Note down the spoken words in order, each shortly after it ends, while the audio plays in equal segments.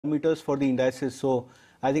meters for the indices. So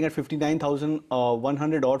I think at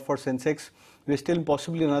 59,100 odd for Sensex, we're still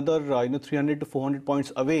possibly another 300 to 400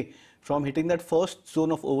 points away from hitting that first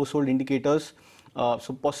zone of oversold indicators.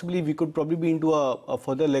 So possibly we could probably be into a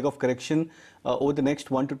further leg of correction over the next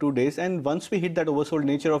 1 to 2 days. And once we hit that oversold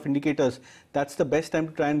nature of indicators, that's the best time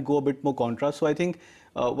to try and go a bit more contra. So I think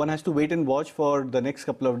one has to wait and watch for the next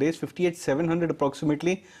couple of days. 58,700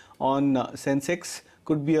 approximately on Sensex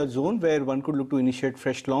could be a zone where one could look to initiate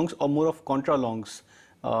fresh longs or more of contra longs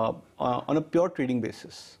on a pure trading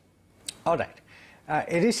basis. All right.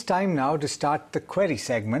 It is time now to start the query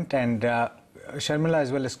segment, and Sharmila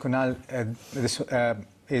as well as Kunal, this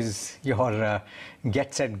is your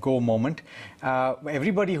get set go moment.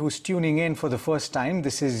 Everybody who's tuning in for the first time,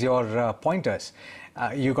 this is your pointers.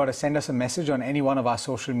 You got to send us a message on any one of our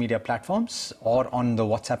social media platforms or on the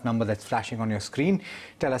WhatsApp number that's flashing on your screen.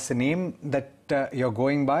 Tell us the name that you're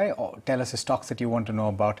going by, or tell us the stocks that you want to know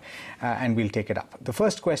about, and we'll take it up. The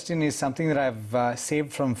first question is something that I've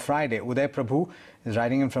saved from Friday. Uday Prabhu is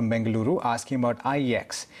writing in from Bengaluru asking about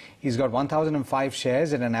IEX. He's got 1,005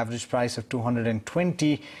 shares at an average price of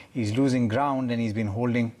 220. He's losing ground and he's been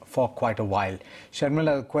holding for quite a while.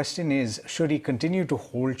 Sharmila, the question is, should he continue to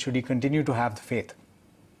hold? Should he continue to have the faith?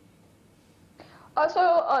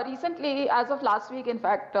 Recently, as of last week, in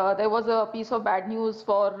fact, there was a piece of bad news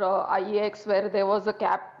for IEX where there was a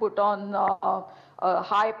cap put on the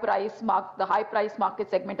high price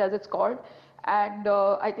market segment, as it's called. And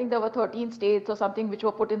I think there were 13 states or something which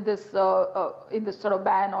were put in this sort of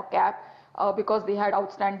ban or cap because they had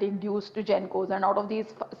outstanding dues to Gencos. And out of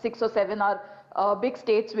these, 6 or 7 are big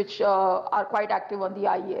states which are quite active on the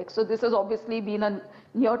IEX. So this has obviously been a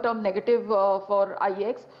near-term negative for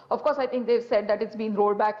IEX. Of course, I think they've said that it's been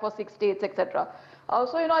rolled back for 6 states, etc.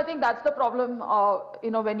 I think that's the problem,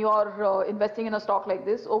 when you are investing in a stock like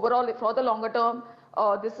this. Overall, for the longer term,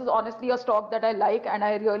 this is honestly a stock that I like, and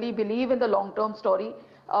I really believe in the long-term story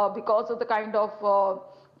because of the kind of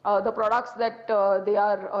the products that they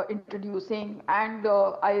are introducing, and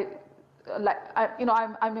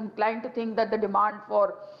I'm inclined to think that the demand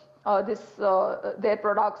for their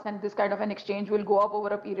products and this kind of an exchange will go up over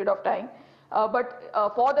a period of time. But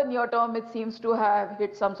for the near term, it seems to have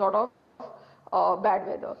hit some sort of bad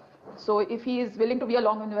weather. So if he is willing to be a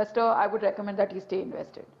long investor, I would recommend that he stay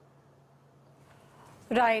invested.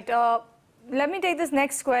 Right. Let me take this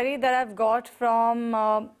next query that I've got from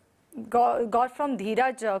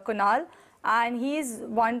Dheeraj Kunal, and he's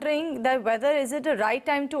wondering that whether is it the right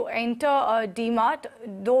time to enter a DMart,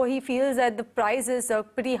 though he feels that the price is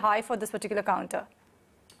pretty high for this particular counter.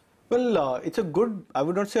 Well, it's a good, I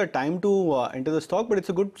would not say a time to enter the stock, but it's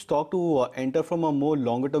a good stock to enter from a more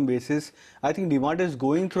longer term basis. I think DMart is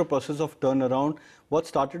going through a process of turnaround. What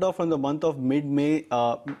started off from the month of mid-May,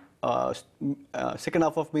 second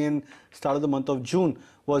half of May and start of the month of June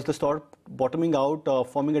was the stock bottoming out,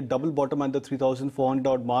 forming a double bottom at the 3,400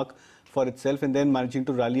 odd mark for itself, and then managing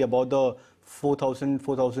to rally above the 4,000,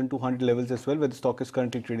 4,200 levels as well, where the stock is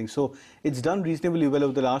currently trading. So it's done reasonably well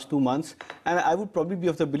over the last 2 months, and I would probably be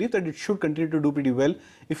of the belief that it should continue to do pretty well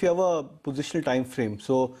if you have a positional time frame.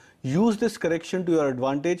 So use this correction to your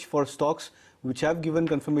advantage for stocks which have given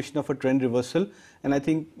confirmation of a trend reversal, and I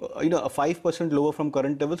think a 5% lower from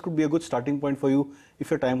current levels could be a good starting point for you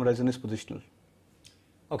if your time horizon is positional.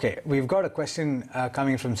 Okay, we've got a question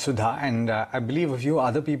coming from Sudha, and I believe a few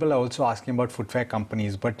other people are also asking about footwear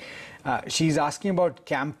companies, but she's asking about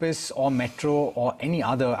Campus or Metro or any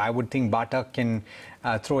other. I would think Bata can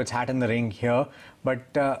throw its hat in the ring here,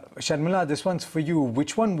 but Sharmila, this one's for you.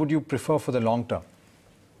 Which one would you prefer for the long term?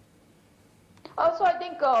 So I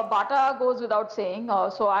think Bata goes without saying,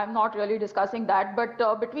 so I'm not really discussing that. But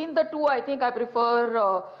between the two, I think I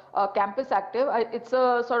prefer Campus Active. It's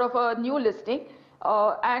a sort of a new listing.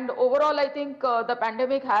 And overall, I think the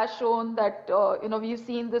pandemic has shown that, we've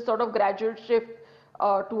seen this sort of gradual shift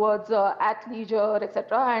towards athleisure,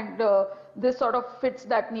 etc. And this sort of fits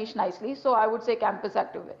that niche nicely. So I would say Campus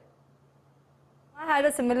Active. I had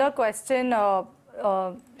a similar question,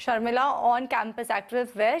 Sharmila, on Campus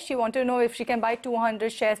Active, where she wanted to know if she can buy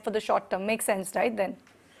 200 shares for the short term. Makes sense, right, then?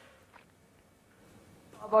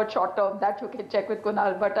 About short term, that you can check with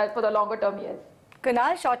Kunal, but for the longer term, yes.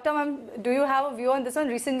 Kunal, short term, do you have a view on this one,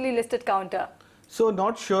 recently listed counter? So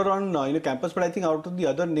not sure on Campus, but I think out of the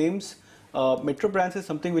other names, Metro Brands is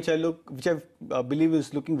something which I believe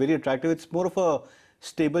is looking very attractive. It's more of a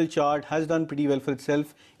stable chart, has done pretty well for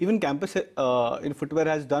itself. Even Campus in footwear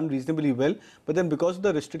has done reasonably well, but then because of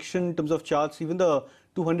the restriction in terms of charts, even the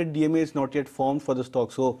 200 DMA is not yet formed for the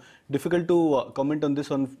stock. So difficult to comment on this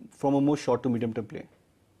from a more short to medium term play.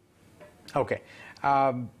 Okay.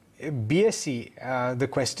 BSE, the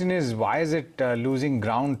question is, why is it losing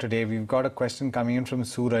ground today? We've got a question coming in from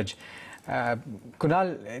Suraj.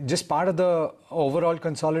 Kunal, just part of the overall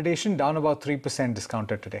consolidation, down about 3%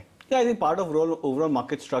 discounted today. Yeah, I think part of overall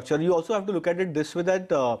market structure. You also have to look at it this way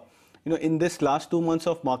that, in this last 2 months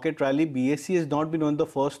of market rally, BSE has not been one of the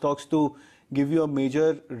first stocks to give you a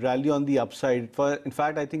major rally on the upside. In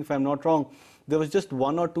fact, I think if I'm not wrong, there was just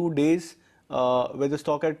 1 or 2 days where the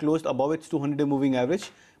stock had closed above its 200-day moving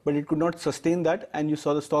average, but it could not sustain that, and you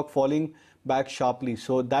saw the stock falling back sharply.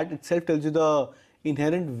 So that itself tells you the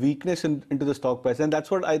inherent weakness into the stock price, and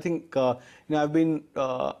that's what I think I've been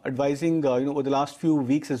advising over the last few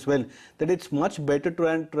weeks as well, that it's much better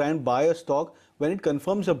to try and buy a stock when it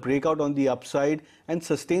confirms a breakout on the upside and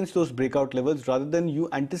sustains those breakout levels, rather than you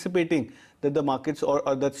anticipating that the markets or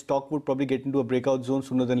that stock would probably get into a breakout zone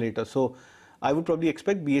sooner than later. So I would probably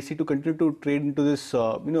expect BSE to continue to trade into this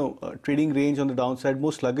trading range on the downside,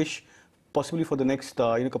 more sluggish, possibly for the next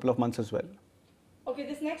couple of months as well. Okay,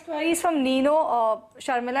 this next query is from Nino.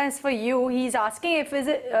 Sharmila, is for you. He's asking if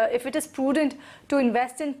it is prudent to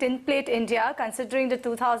invest in Tinplate India, considering the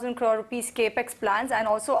 2,000 crore rupees capex plans and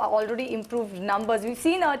also already improved numbers. We've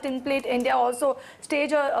seen Tinplate India also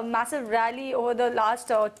stage a massive rally over the last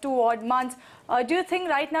 2 odd months. Do you think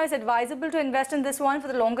right now it's advisable to invest in this one for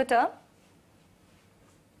the longer term?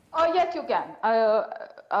 Yes, you can.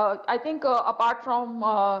 I think apart from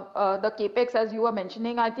the capex, as you were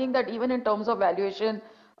mentioning, I think that even in terms of valuation,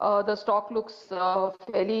 the stock looks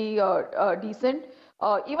fairly decent.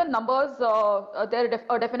 Even numbers, there are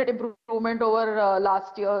a definite improvement over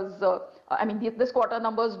last year's. This quarter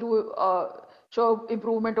numbers do show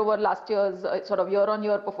improvement over last year's sort of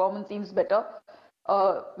year-on-year performance seems better.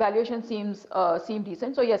 Valuation seem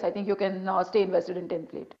decent. So yes, I think you can stay invested in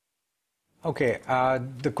Tinplate. Okay,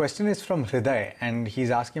 the question is from Hriday, and he's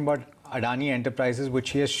asking about Adani Enterprises, which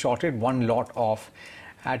he has shorted one lot of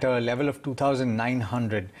at a level of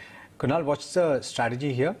 2,900. Kunal, what's the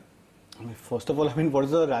strategy here? First of all, what is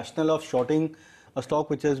the rationale of shorting a stock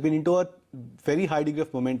which has been into a very high degree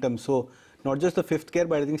of momentum? So not just the fifth gear,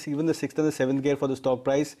 but I think even the sixth and the seventh gear for the stock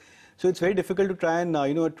price. So it's very difficult to try and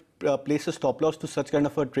place a stop loss to such kind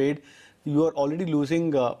of a trade. You are already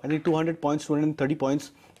losing, I think 200 points, 230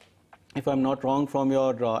 points. If I'm not wrong, from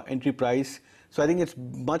your entry price. So I think it's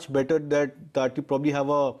much better that you probably have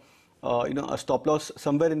a stop loss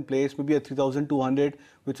somewhere in place, maybe at 3,200,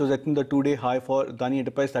 which was I think the 2-day high for Adani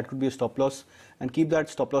Enterprise. That could be a stop loss, and keep that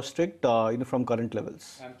stop loss strict from current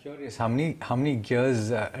levels. I'm curious, how many gears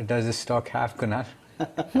does this stock have, Kunal?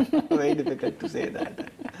 Very difficult to say that.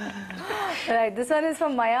 Right, this one is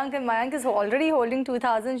from Mayank, and Mayank is already holding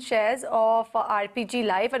 2,000 shares of RPG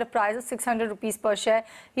Life at a price of 600 rupees per share.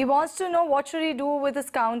 He wants to know what should he do with his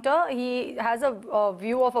counter. He has a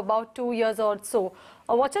view of about 2 years or so.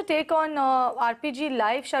 What's your take on RPG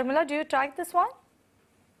Life? Sharmila, do you track this one?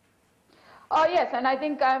 Yes, and I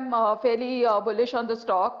think I'm fairly bullish on the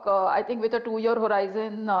stock. I think with a 2-year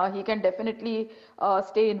horizon, he can definitely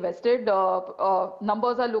stay invested.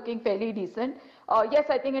 Numbers are looking fairly decent. Yes,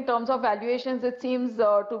 I think in terms of valuations, it seems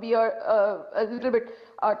to be a little bit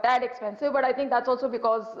tad expensive, but I think that's also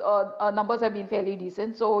because numbers have been fairly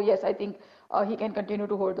decent. So yes, I think he can continue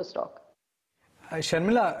to hold the stock.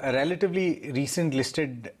 Sharmila, a relatively recent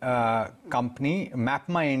listed company,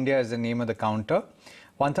 MapMy India is the name of the counter.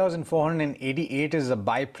 1,488 is the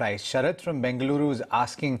buy price. Sharath from Bengaluru is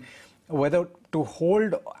asking whether to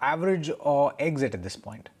hold, average or exit at this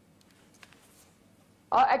point.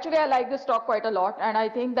 Actually, I like this stock quite a lot, and I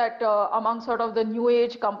think that among sort of the new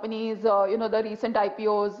age companies, the recent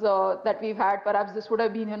IPOs that we've had, perhaps this would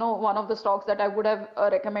have been, one of the stocks that I would have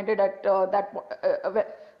recommended at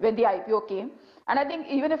when the IPO came. And I think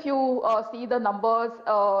even if you see the numbers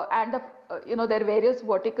and the, their various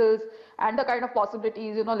verticals and the kind of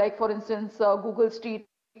possibilities, like for instance, Google Street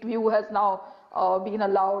View has now been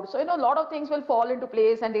allowed. So, a lot of things will fall into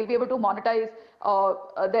place, and they'll be able to monetize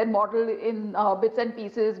their model in bits and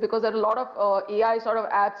pieces, because there are a lot of AI sort of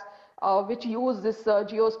apps which use this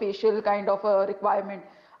geospatial kind of requirement.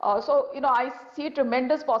 So, I see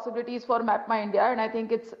tremendous possibilities for MapMy India, and I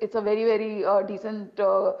think it's a very, very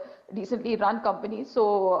decently run company.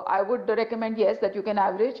 So I would recommend, yes, that you can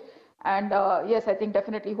average, and yes, I think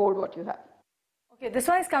definitely hold what you have. Okay, this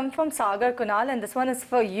one is coming from Sagar, Kunal, and this one is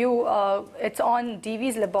for you. It's on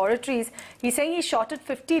Divi's Laboratories. He's saying he shorted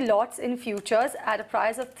 50 lots in futures at a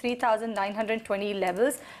price of 3,920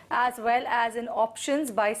 levels, as well as in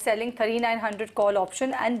options by selling 3,900 call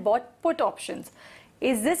option and bought put options.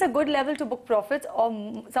 Is this a good level to book profits,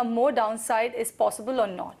 or some more downside is possible or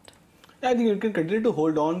not? I think you can continue to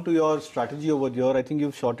hold on to your strategy over here. I think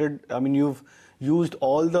you've shorted, you've used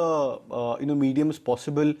all the mediums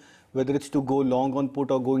possible, whether it's to go long on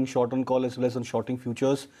put or going short on call as well as on shorting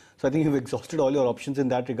futures. So I think you've exhausted all your options in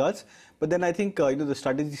that regards. But then I think the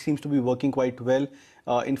strategy seems to be working quite well.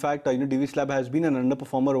 In fact, Divi's Lab has been an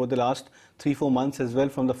underperformer over the last 3-4 months as well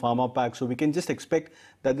from the pharma pack. So we can just expect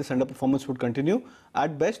that this underperformance would continue.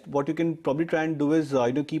 At best, what you can probably try and do is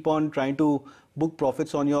keep on trying to book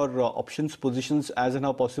profits on your options positions as and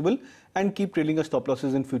how possible, and keep trailing your stop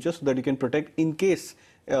losses in future so that you can protect in case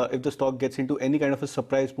if the stock gets into any kind of a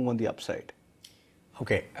surprise move on the upside.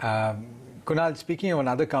 Okay. Kunal, speaking of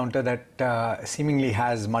another counter that seemingly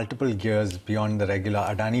has multiple gears beyond the regular,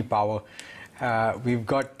 Adani Power, we've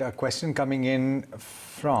got a question coming in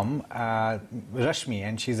from Rashmi,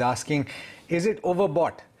 and she's asking, is it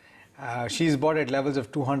overbought? She's bought at levels of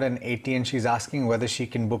 280 and she's asking whether she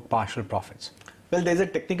can book partial profits. Well, there's a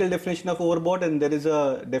technical definition of overbought and there is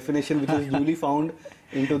a definition which is newly found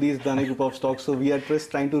into these Adani group of stocks. So we are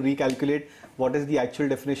just trying to recalculate what is the actual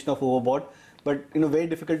definition of overbought. But very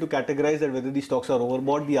difficult to categorize that whether these stocks are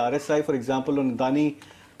overbought. The RSI, for example, on Adani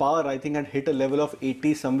Power, I think had hit a level of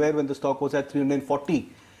 80 somewhere when the stock was at 340,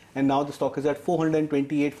 and now the stock is at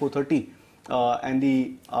 428, 430. And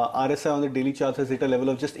the RSI on the daily charts has hit a level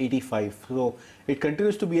of just 85. So it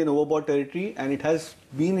continues to be an overbought territory, and it has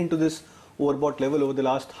been into this overbought level over the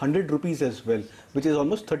last 100 rupees as well, which is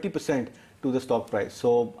almost 30% to the stock price.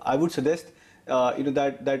 So I would suggest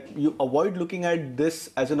that you avoid looking at this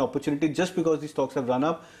as an opportunity just because the stocks have run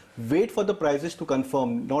up. Wait for the prices to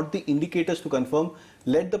confirm, not the indicators to confirm.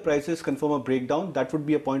 Let the prices confirm a breakdown. That would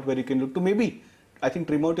be a point where you can look to maybe, I think,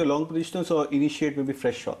 trim out your long positions or initiate maybe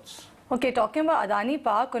fresh shots. Okay, talking about Adani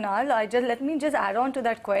Power, Kunal, let me just add on to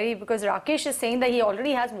that query, because Rakesh is saying that he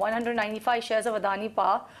already has 195 shares of Adani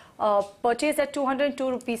Power, purchased at 202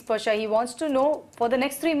 rupees per share. He wants to know, for the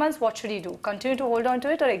next 3 months, what should he do? Continue to hold on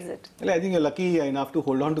to it or exit? Well, I think you're lucky enough to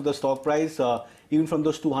hold on to the stock price, even from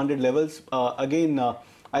those 200 levels.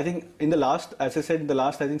 I think in the last, as I said, in the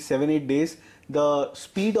last, I think 7-8 days, the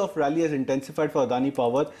speed of rally has intensified for Adani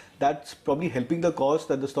Power. That's probably helping the cause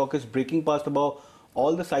that the stock is breaking past about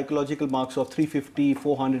all the psychological marks of 350,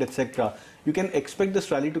 400, etc. You can expect this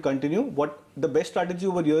rally to continue. What the best strategy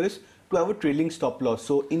over here is to have a trailing stop loss.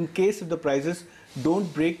 So in case if the prices don't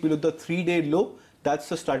break below the 3-day low, that's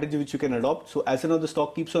the strategy which you can adopt. So as you know, the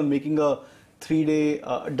stock keeps on making a 3-day,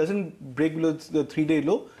 doesn't break below the 3-day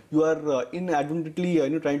low, you are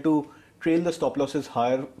inadvertently trying to trail the stop losses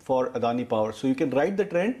higher for Adani Power. So you can ride the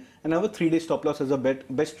trend and have a 3-day stop loss as a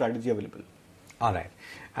best strategy available. All right.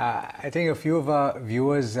 I think a few of our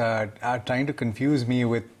viewers are trying to confuse me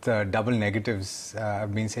with double negatives.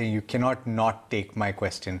 I've been saying you cannot not take my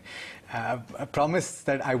question. I promise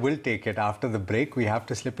that I will take it after the break. We have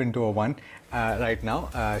to slip into a one right now.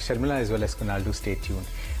 Sharmila as well as Kunal, do stay tuned.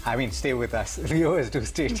 I mean, stay with us. Viewers, do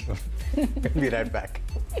stay tuned. We'll be right back.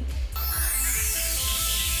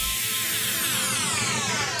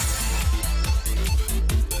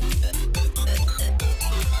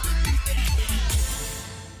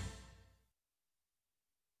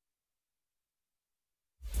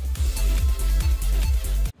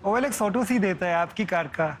 OLX auto ही देता है आपकी car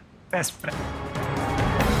का best price.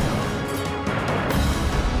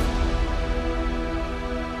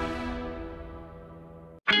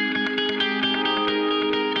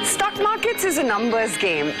 Stock markets is a numbers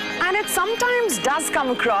game, and it sometimes does come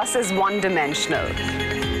across as one-dimensional.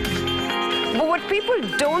 But what people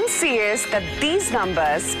don't see is that these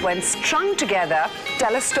numbers, when strung together,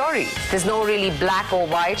 tell a story. There's no really black or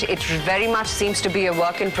white. It very much seems to be a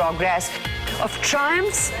work in progress of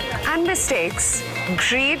triumphs and mistakes,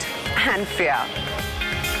 greed and fear.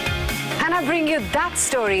 And I bring you that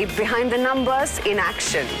story behind the numbers in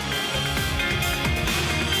action.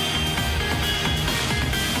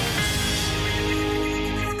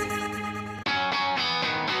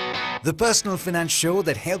 The personal finance show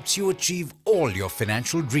that helps you achieve all your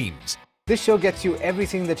financial dreams. This show gets you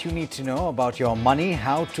everything that you need to know about your money,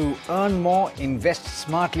 how to earn more, invest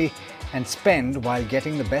smartly, and spend while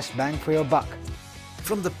getting the best bang for your buck.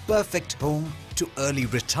 From the perfect home to early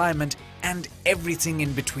retirement and everything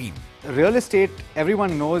in between. Real estate,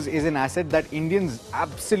 everyone knows, is an asset that Indians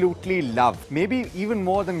absolutely love, maybe even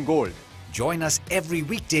more than gold. Join us every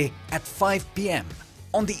weekday at 5 p.m.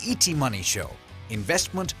 on the ET Money Show.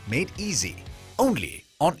 Investment made easy. Only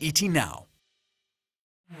on ET Now.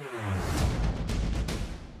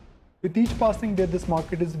 With each passing day, this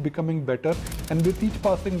market is becoming better, and with each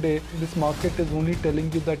passing day, this market is only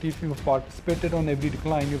telling you that if you've participated on every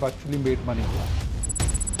decline, you've actually made money.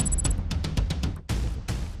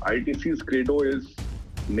 ITC's credo is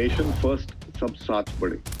nation first, सब साथ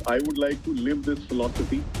बढ़े. I would like to live this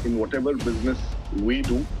philosophy in whatever business we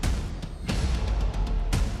do.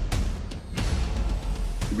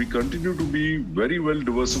 We continue to be very well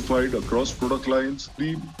diversified across product lines.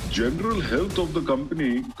 The general health of the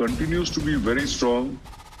company continues to be very strong.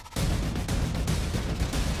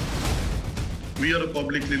 We are a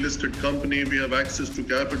publicly listed company. We have access to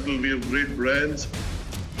capital. We have great brands.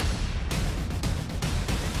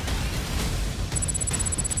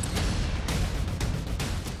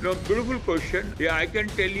 No, beautiful question. Yeah, I can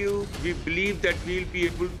tell you, we believe that we'll be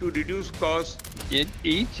able to reduce costs.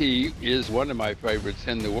 ET is one of my favorites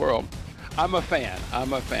in the world. I'm a fan.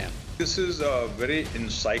 This is a very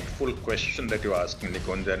insightful question that you asked,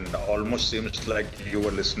 Nikunj, and almost seems like you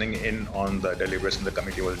were listening in on the deliberation the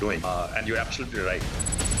committee was doing. And you're absolutely right.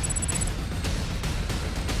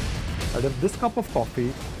 But if this cup of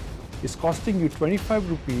coffee is costing you 25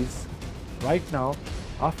 rupees right now,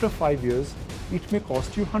 after 5 years, it may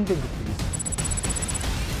cost you 100 rupees.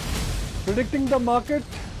 Predicting the market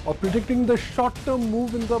or predicting the short-term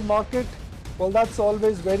move in the market, well, that's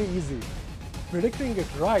always very easy. Predicting it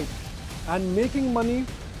right and making money,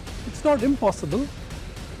 it's not impossible.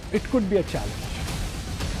 It could be a challenge.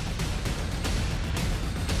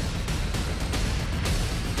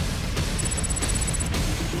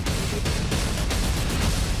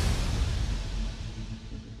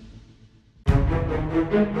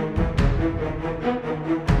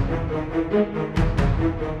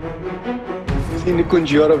 See, Nikunj,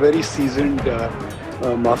 you're a very seasoned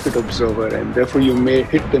market observer, and therefore you may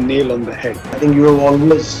hit the nail on the head. I think you have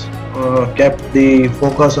always kept the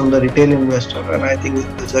focus on the retail investor, and I think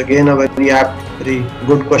it's again a very apt, very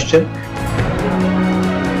good question.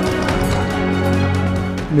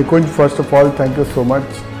 Nikunj, first of all, thank you so much.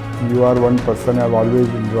 You are one person I've always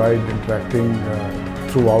enjoyed interacting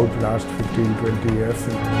throughout last 15-20 years.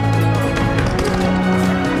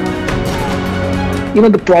 You know,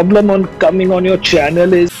 the problem on coming on your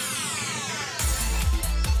channel is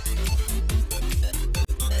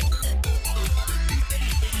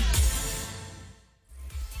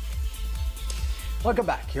Welcome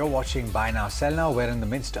back. You're watching Buy Now, Sell Now. We're in the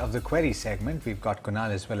midst of the query segment. We've got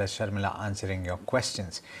Kunal as well as Sharmila answering your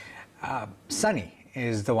questions. Sunny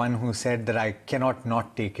is the one who said that I cannot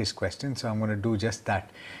not take his question, so I'm going to do just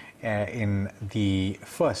that in the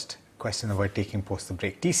first question that we're taking post the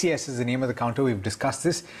break. TCS is the name of the counter. We've discussed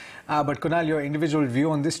this. But Kunal, your individual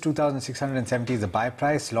view on this, 2,670 is the buy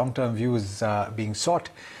price. Long-term view is being sought.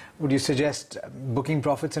 Would you suggest booking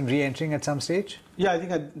profits and re-entering at some stage? Yeah, I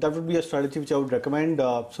think that would be a strategy which I would recommend.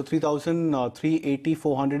 So 3,380,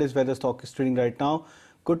 400 is where the stock is trading right now.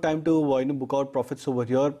 Good time to book out profits over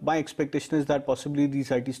here. My expectation is that possibly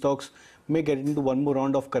these IT stocks may get into one more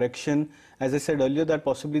round of correction. As I said earlier, that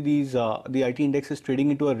possibly these the IT index is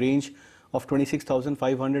trading into a range of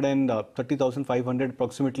 26,500 and 30,500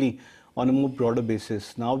 approximately on a more broader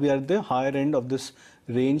basis. Now we are at the higher end of this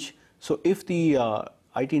range. So if the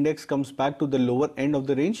IT index comes back to the lower end of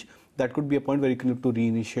the range, that could be a point where you can look to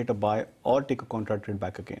reinitiate a buy or take a contra trade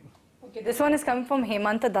back again. Okay, this one is coming from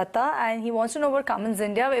Hemanta Datta, and he wants to know about Cummins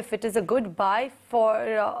India, if it is a good buy for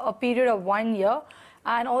a period of 1 year,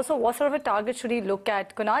 and also what sort of a target should he look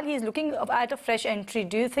at. Kunal, he is looking at a fresh entry.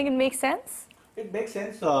 Do you think it makes sense? It makes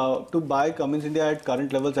sense to buy Cummins India at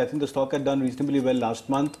current levels. I think the stock had done reasonably well last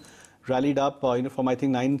month, rallied up from I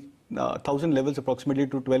think 9,000 levels approximately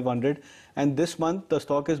to 1,200, and this month the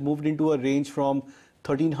stock has moved into a range from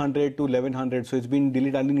 1,300 to 1,100. So it's been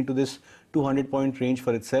dilly-dallying into this 200-point range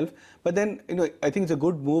for itself. But then, I think it's a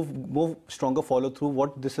good move, stronger follow-through.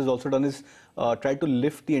 What this has also done is try to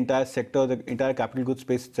lift the entire sector, the entire capital goods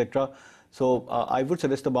space, etc. So I would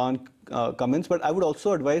suggest a buy on Cummins, but I would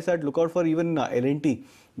also advise that look out for even L&T.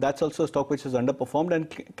 That's also a stock which has underperformed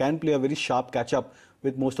and can play a very sharp catch-up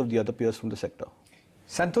with most of the other peers from the sector.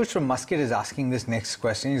 Santosh from Muscat is asking this next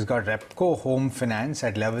question. He's got Repco Home Finance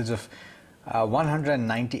at levels of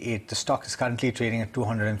 198. The stock is currently trading at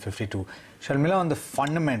 252. Sharmila, on the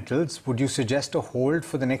fundamentals, would you suggest a hold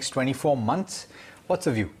for the next 24 months? What's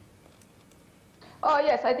the view?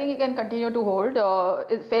 Yes, I think you can continue to hold.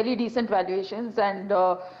 It's fairly decent valuations, and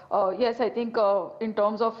yes, I think in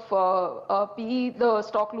terms of PE, the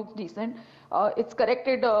stock looks decent. It's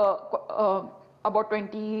corrected about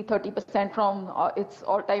 20-30% from its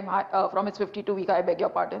all-time high, from its 52-week high, I beg your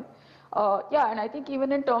pardon. Yeah, and I think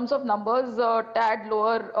even in terms of numbers, tad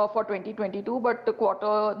lower for 2022, but the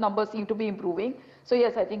quarter numbers seem to be improving. So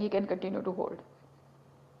yes, I think he can continue to hold.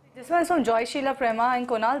 This one is from Joy Sheila Prema and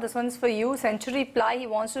Kunal. This one is for you. Century Ply, he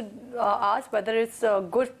wants to ask whether it's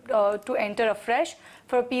good to enter afresh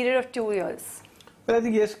for a period of 2 years. Well, I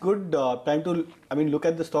think yes, good time to, look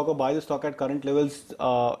at the stock or buy the stock at current levels.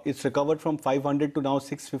 It's recovered from 500 to now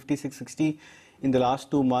 650, 660 in the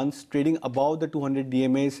last 2 months, trading above the 200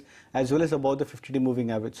 DMAs as well as above the 50-day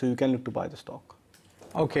moving average. So you can look to buy the stock.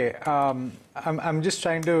 Okay, I'm just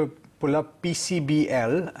trying to pull up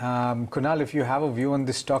PCBL. Kunal, if you have a view on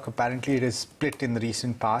this stock, apparently it is split in the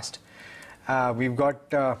recent past. We've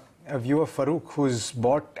got a viewer, Farooq, who's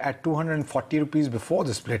bought at 240 rupees before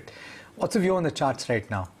the split. What's the view on the charts right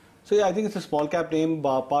now? So yeah, I think it's a small cap name,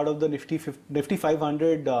 part of the Nifty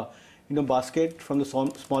 500 basket from the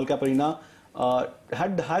small cap arena.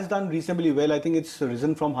 Has done reasonably well. I think it's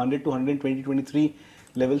risen from 100 to 120, 23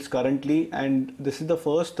 levels currently, and this is the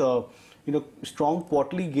first strong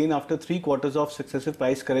quarterly gain after 3 quarters of successive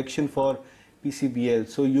price correction for PCBL.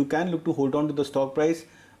 So you can look to hold on to the stock price,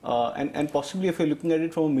 and possibly if you're looking at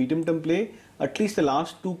it from a medium term play, at least the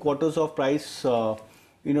last 2 quarters of price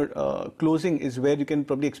closing is where you can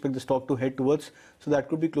probably expect the stock to head towards. So that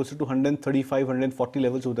could be closer to 135, 140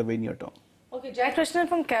 levels over the very near term. Okay, Jai Krishnan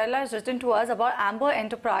from Kerala has written to us about Amber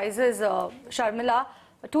Enterprises, Sharmila.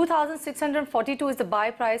 2,642 is the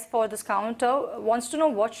buy price for this counter. Wants to know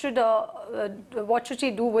what should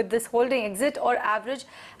she do with this holding, exit or average,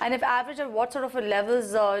 and if average, at what sort of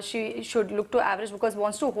levels she should look to average, because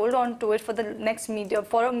wants to hold on to it for the next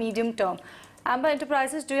medium term. Amber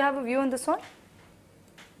Enterprises, do you have a view on this one?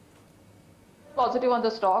 Positive on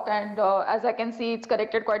the stock, and as I can see, it's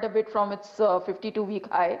corrected quite a bit from its 52-week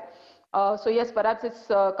high. So yes, perhaps it's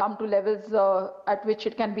come to levels at which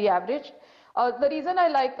it can be averaged. The reason I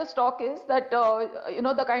like the stock is that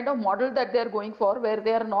the kind of model that they're going for, where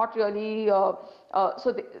they are not really they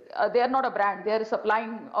are not a brand, they are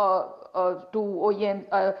supplying to OEM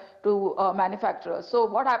to manufacturers. So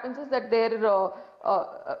what happens is that they're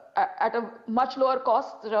at a much lower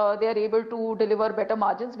cost, they are able to deliver better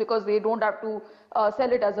margins because they don't have to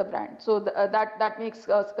sell it as a brand. So that makes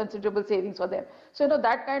considerable savings for them. So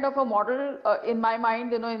that kind of a model, in my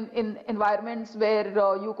mind, in environments where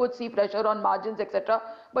you could see pressure on margins, etc.,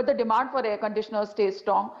 but the demand for air conditioners stays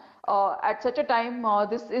strong. At such a time,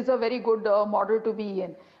 this is a very good model to be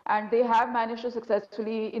in. And they have managed to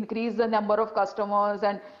successfully increase the number of customers,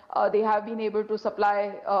 and they have been able to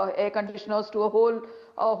supply air conditioners to a whole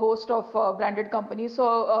host of branded companies.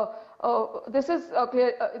 So this is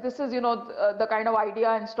clear. This is the kind of idea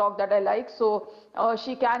and stock that I like. So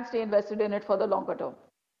she can stay invested in it for the longer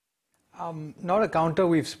term. Not a counter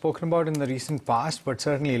we've spoken about in the recent past, but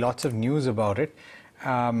certainly lots of news about it.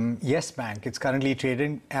 Yes Bank, it's currently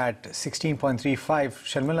trading at 16.35.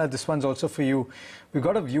 Sharmila, this one's also for you. We've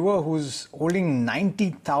got a viewer who's holding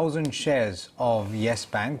 90,000 shares of Yes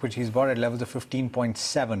Bank, which he's bought at levels of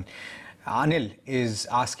 15.7. Anil is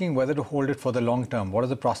asking whether to hold it for the long term. What are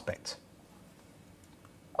the prospects?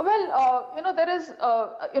 Well, there is,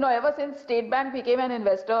 ever since State Bank became an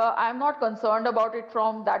investor, I'm not concerned about it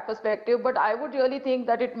from that perspective, but I would really think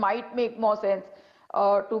that it might make more sense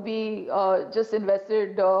to be just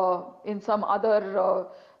invested in some other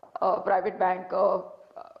private bank.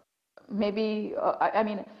 Maybe,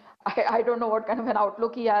 I don't know what kind of an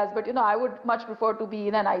outlook he has, but I would much prefer to be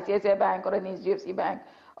in an ICICI bank or an HDFC bank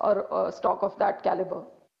or a stock of that caliber.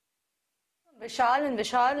 Vishal, and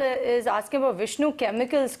Vishal is asking about Vishnu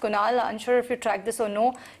Chemicals. Kunal, unsure if you track this or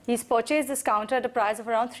no. He's purchased this counter at a price of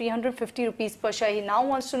around 350 rupees per share. He now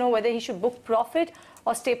wants to know whether he should book profit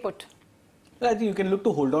or stay put. I think you can look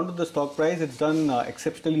to hold on to the stock price. It's done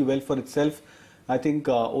exceptionally well for itself. I think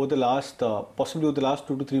over the last, possibly over the last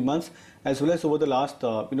 2 to 3 months, as well as over the last,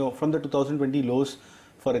 from the 2020 lows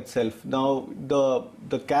for itself. Now,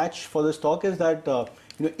 the catch for the stock is that,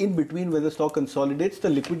 in between where the stock consolidates, the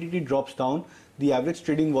liquidity drops down. The average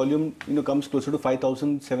trading volume, comes closer to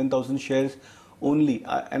 5,000, 7,000 shares only.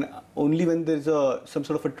 And only when there's some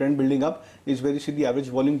sort of a trend building up is where you see the average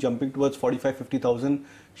volume jumping towards 45, 50,000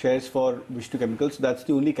 shares for Vishnu Chemicals. That's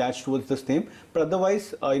the only catch towards the same. But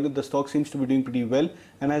otherwise, the stock seems to be doing pretty well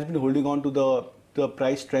and has been holding on to the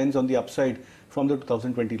price trends on the upside from the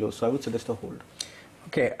 2020 lows. So I would suggest a hold.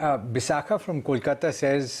 Okay, Bisakha from Kolkata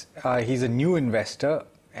says he's a new investor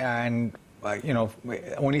and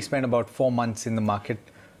only spent about 4 months in the market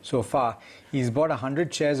so far. He's bought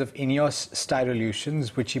 100 shares of INEOS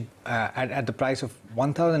Styrolutions, which he at the price of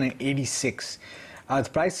 1,086. The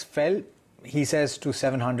price fell, he says, to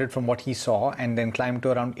 700 from what he saw, and then climbed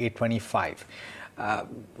to around 825.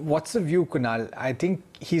 What's the view, Kunal? I think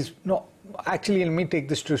he's actually, let me take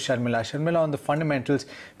this to Sharmila. Sharmila, on the fundamentals,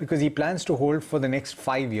 because he plans to hold for the next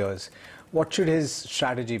 5 years. What should his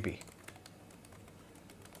strategy be?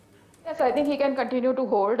 Yes, I think he can continue to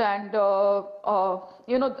hold, and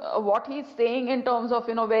what he's saying in terms of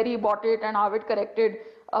where he bought it and how it corrected,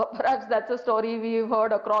 perhaps that's a story we've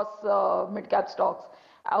heard across mid-cap stocks.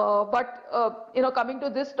 But coming to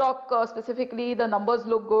this stock specifically, the numbers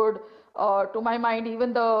look good. To my mind,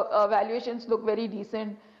 even the valuations look very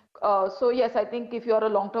decent. So yes, I think if you are a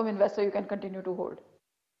long-term investor, you can continue to hold.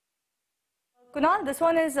 Kunal, this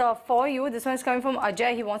one is for you. This one is coming from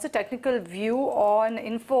Ajay. He wants a technical view on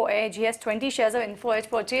Info Edge. He has 20 shares of Info Edge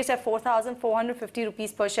purchased at 4,450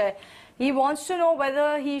 rupees per share. He wants to know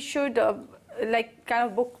whether he should kind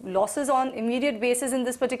of book losses on immediate basis in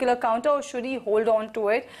this particular counter, or should he hold on to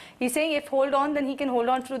it? He's saying if hold on, then he can hold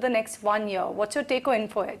on through the next 1 year. What's your take on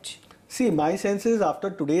Info Edge? See, my sense is after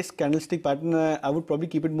today's candlestick pattern, I would probably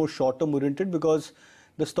keep it more short-term oriented, because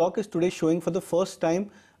the stock is today showing for the first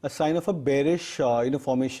time a sign of a bearish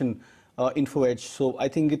formation, Info Edge. So I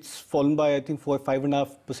think it's fallen by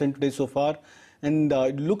 5.5% today so far, and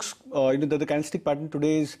it looks that the candlestick pattern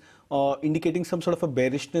today is indicating some sort of a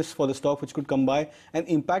bearishness for the stock, which could come by and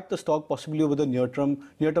impact the stock possibly over the near-term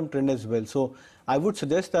trend as well. So I would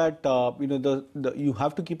suggest that you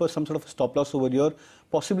have to keep some sort of a stop loss over here.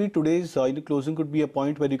 Possibly today's closing could be a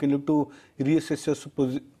point where you can look to reassess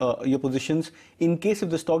your positions in case if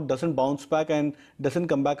the stock doesn't bounce back and doesn't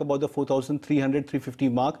come back above the 4,300, 350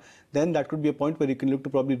 mark. Then that could be a point where you can look to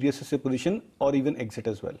probably reassess your position or even exit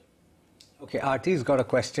as well. Okay, Aarti's got a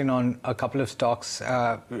question on a couple of stocks.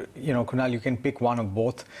 Kunal, you can pick one or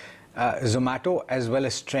both. Zomato as well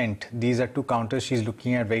as Trent. These are two counters she's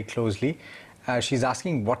looking at very closely. She's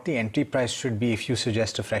asking what the entry price should be if you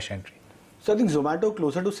suggest a fresh entry. So I think Zomato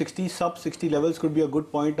closer to 60, sub 60 levels could be a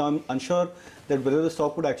good point. I'm unsure that whether the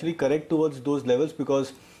stock would actually correct towards those levels,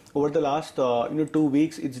 because over the last 2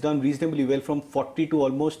 weeks it's done reasonably well from 40 to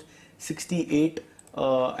almost 68.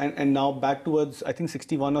 And now back towards, I think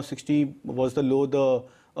 61 or 60 was the low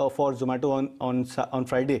for Zomato on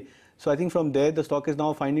Friday. So I think from there the stock is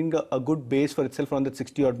now finding a good base for itself around that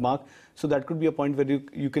 60 odd mark. So that could be a point where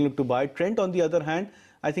you can look to buy. Trent on the other hand,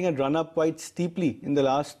 I think had run up quite steeply in the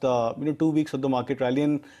last 2 weeks of the market rally,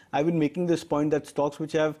 and I've been making this point that stocks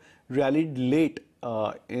which have rallied late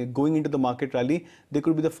going into the market rally, they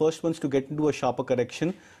could be the first ones to get into a sharper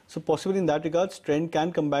correction. So possibly in that regards, trend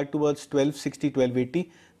can come back towards 1260,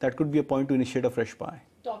 1280. That could be a point to initiate a fresh buy.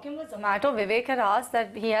 Talking about Zomato, Vivek had asked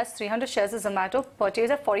that he has 300 shares of Zomato,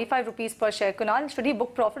 purchased at 45 rupees per share. Kunal, should he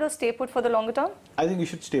book profit or stay put for the longer term? I think you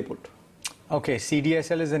should stay put. Okay,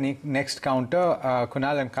 CDSL is the next counter.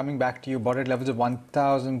 Kunal, I'm coming back to you. Bought at levels of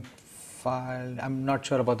 1,005. I'm not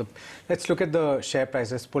sure about the... Let's look at the share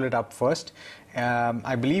price. Let's pull it up first.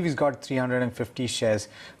 I believe he's got 350 shares.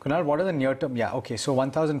 Kunal, what are the near term? Yeah, okay, so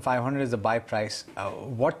 1,500 is the buy price.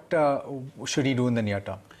 What should he do in the near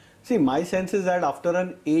term? See, my sense is that after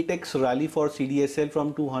an 8x rally for CDSL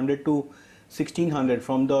from 200 to 1,600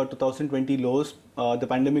 from the 2020 lows, the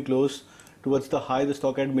pandemic lows, towards the high the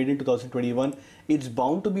stock had made in 2021, it's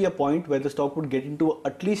bound to be a point where the stock would get into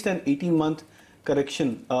at least an 18-month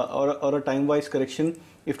correction or a time-wise correction,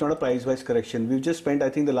 if not a price-wise correction. We've just spent,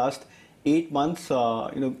 I think, the last 8 months,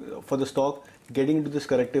 for the stock getting into this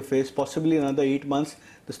corrective phase. Possibly another 8 months,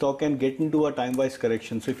 the stock can get into a time-wise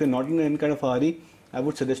correction. So if you're not in any kind of a hurry, I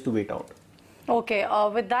would suggest to wait out. Okay,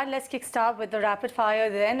 with that, let's kickstart with the rapid fire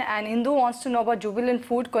then. And Indu wants to know about Jubilant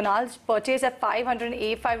Food. Kunal's purchase at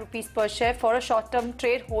 585 rupees per share for a short-term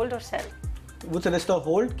trade, hold or sell? Would suggest a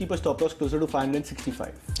hold, keep a stop loss closer to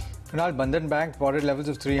 565. Kunal, Bandhan Bank bought at levels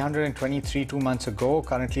of 323 2 months ago,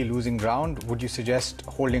 currently losing ground. Would you suggest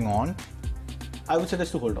holding on? I would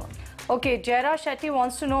suggest to hold on. Okay, Jaira Shetty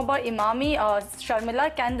wants to know about Imami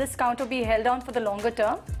Sharmila. Can this counter be held on for the longer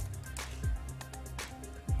term?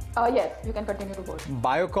 Yes, you can continue to hold.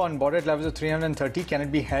 Biocon bought at levels of 330. Can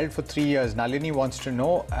it be held for 3 years? Nalini wants to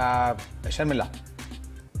know. Sharmila.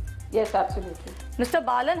 Yes, absolutely. Mr.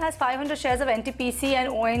 Balan has 500 shares of NTPC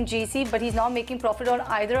and ONGC, but he's now making profit on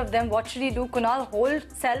either of them. What should he do? Kunal, hold,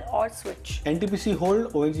 sell or switch? NTPC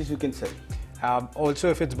hold, ONGC you can sell. Also,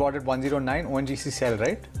 if it's bought at 109, ONGC sell,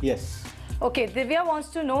 right? Yes. Okay, Divya wants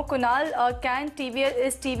to know, Kunal,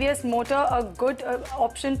 is TVS Motor a good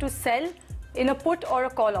option to sell in a put or a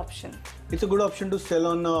call option? It's a good option to sell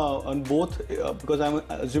on both because I'm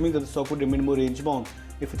assuming that the stock would remain more range bound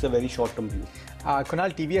if it's a very short term view.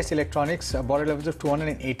 Kunal, TVS Electronics bought at levels of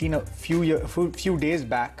 218 a few days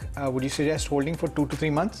back. Would you suggest holding for 2 to 3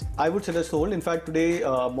 months? I would suggest hold. In fact, today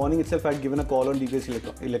morning itself I had given a call on TVS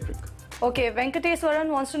Electric. Okay, Venkateswaran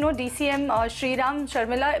wants to know DCM Shriram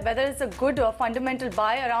Sharmila, whether it's a good fundamental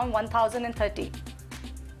buy around 1,030.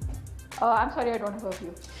 I'm sorry, I don't have a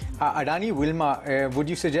view. Adani Wilmar, would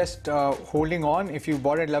you suggest holding on if you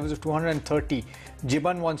bought at levels of 230?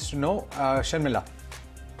 Jiban wants to know. Sharmila.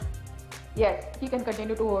 Yes, he can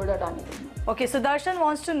continue to hold Adani. Okay, so Darshan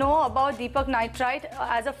wants to know about Deepak Nitrite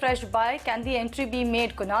as a fresh buy. Can the entry be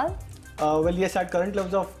made, Kunal? Well, yes, at current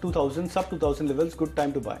levels of 2000, sub 2000 levels, good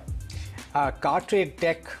time to buy. Cartrade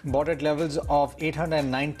Tech bought at levels of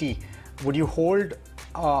 890. Would you hold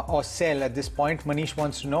or sell at this point? Manish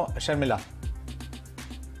wants to know. Sharmila.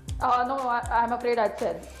 No, I'm afraid I'd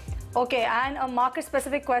sell. Okay, and a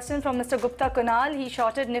market-specific question from Mr. Gupta. Kunal, he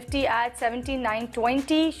shorted Nifty at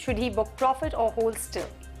 17,920. Should he book profit or hold still?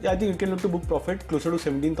 Yeah, I think you can look to book profit closer to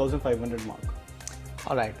 17,500 mark.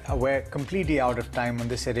 All right, we're completely out of time on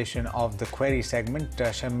this edition of the Query segment.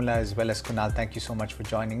 Sharmila as well as Kunal, thank you so much for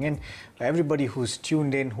joining in. For everybody who's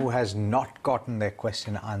tuned in, who has not gotten their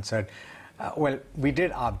question answered, well, we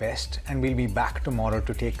did our best and we'll be back tomorrow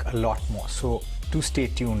to take a lot more. So do stay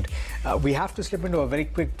tuned. We have to slip into a very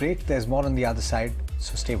quick break. There's more on the other side,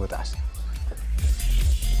 so stay with us.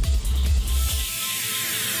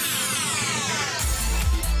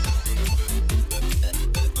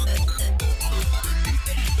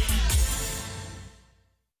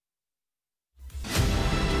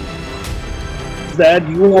 That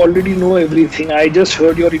you already know everything. I just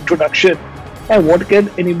heard your introduction. And what can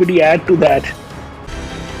anybody add to that?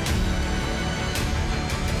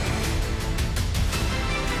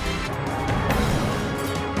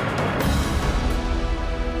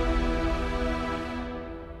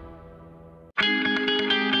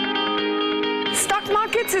 Stock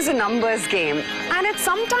markets is a numbers game, and it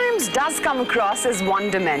sometimes does come across as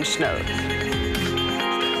one-dimensional.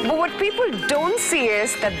 But what people don't see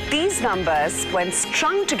is that these numbers, when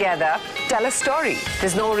strung together, tell a story.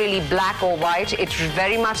 There's no really black or white. It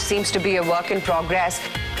very much seems to be a work in progress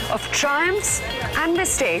of triumphs and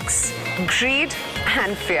mistakes, greed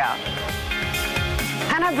and fear.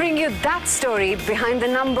 And I bring you that story behind the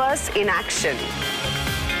numbers in action.